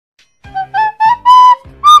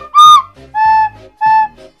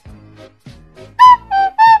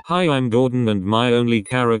Hi, I'm Gordon and my only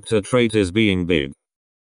character trait is being big.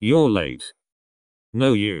 You're late.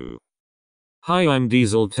 No, you. Hi, I'm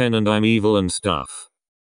Diesel 10 and I'm evil and stuff.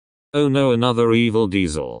 Oh no, another evil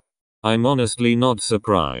Diesel. I'm honestly not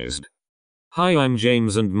surprised. Hi, I'm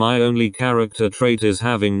James and my only character trait is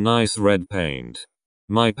having nice red paint.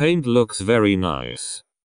 My paint looks very nice.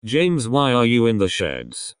 James, why are you in the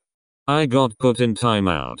sheds? I got put in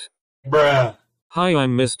timeout. Bruh. Hi,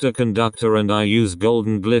 I'm Mr. Conductor and I use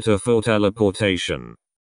golden glitter for teleportation.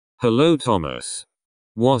 Hello, Thomas.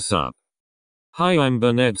 What's up? Hi, I'm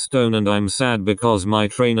Burnett Stone and I'm sad because my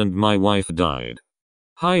train and my wife died.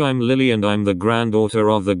 Hi, I'm Lily and I'm the granddaughter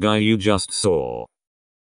of the guy you just saw.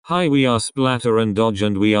 Hi, we are Splatter and Dodge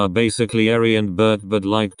and we are basically Eri and Bert but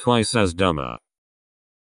like twice as dumber.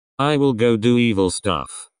 I will go do evil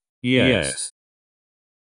stuff. Yes.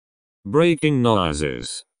 Breaking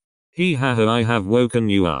noises. Hee ha ha, I have woken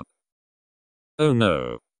you up. Oh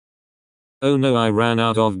no. Oh no, I ran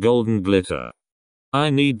out of golden glitter. I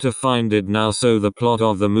need to find it now so the plot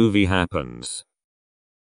of the movie happens.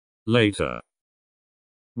 Later.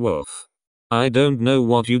 Woof. I don't know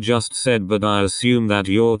what you just said but I assume that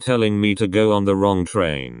you're telling me to go on the wrong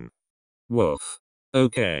train. Woof.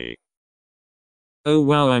 Okay. Oh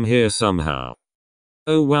wow, I'm here somehow.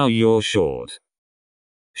 Oh wow, you're short.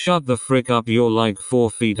 Shut the frick up, you're like 4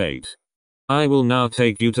 feet 8. I will now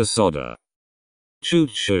take you to Sodder. Choo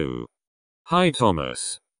choo. Hi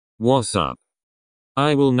Thomas. What's up?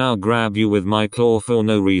 I will now grab you with my claw for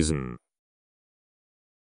no reason.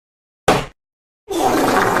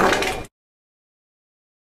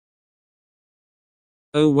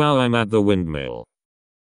 Oh wow, I'm at the windmill.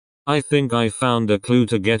 I think I found a clue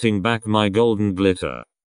to getting back my golden glitter.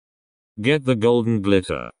 Get the golden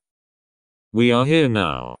glitter. We are here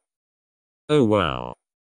now. Oh wow.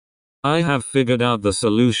 I have figured out the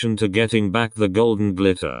solution to getting back the golden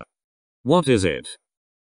glitter. What is it?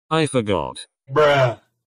 I forgot. Bruh.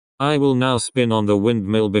 I will now spin on the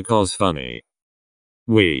windmill because funny.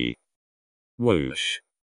 Wee. Whoosh.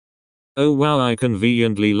 Oh wow, I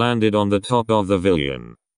conveniently landed on the top of the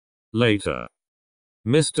villain. Later.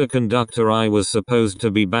 Mr. Conductor, I was supposed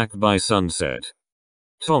to be back by sunset.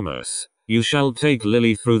 Thomas, you shall take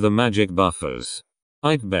Lily through the magic buffers.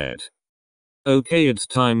 I'd bet. Okay, it's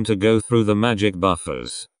time to go through the magic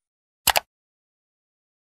buffers.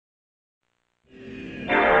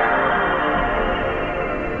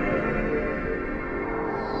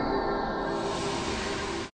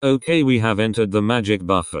 Okay, we have entered the magic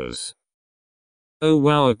buffers. Oh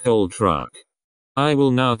wow, a coal truck. I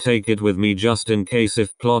will now take it with me just in case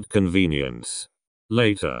if plot convenience.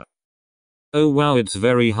 Later. Oh wow, it's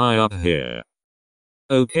very high up here.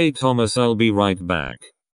 Okay Thomas, I'll be right back.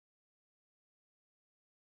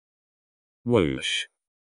 Whoosh.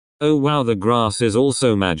 Oh wow, the grass is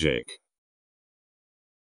also magic.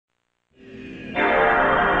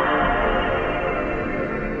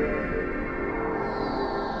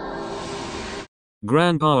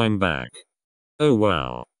 Grandpa, I'm back. Oh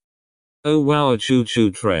wow. Oh wow, a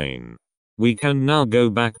choo-choo train. We can now go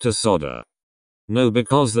back to Sodder. No,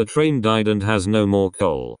 because the train died and has no more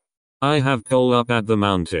coal. I have coal up at the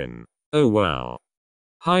mountain. Oh wow.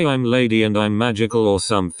 Hi, I'm Lady and I'm magical or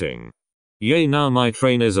something. Yay, now my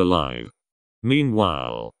train is alive.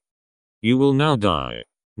 Meanwhile. You will now die.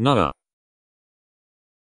 Nah.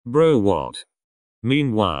 Bro, what?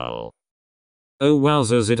 Meanwhile. Oh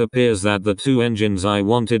wowzers, it appears that the two engines I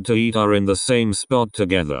wanted to eat are in the same spot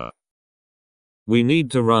together. We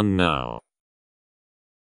need to run now.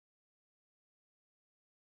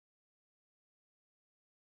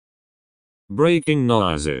 Breaking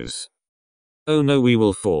noises. Oh no, we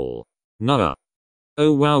will fall. Nah.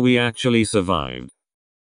 Oh wow, we actually survived.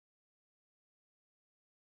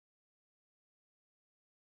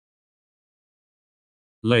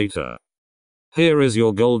 Later. Here is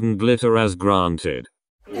your golden glitter as granted.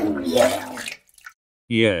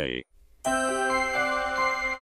 Yay.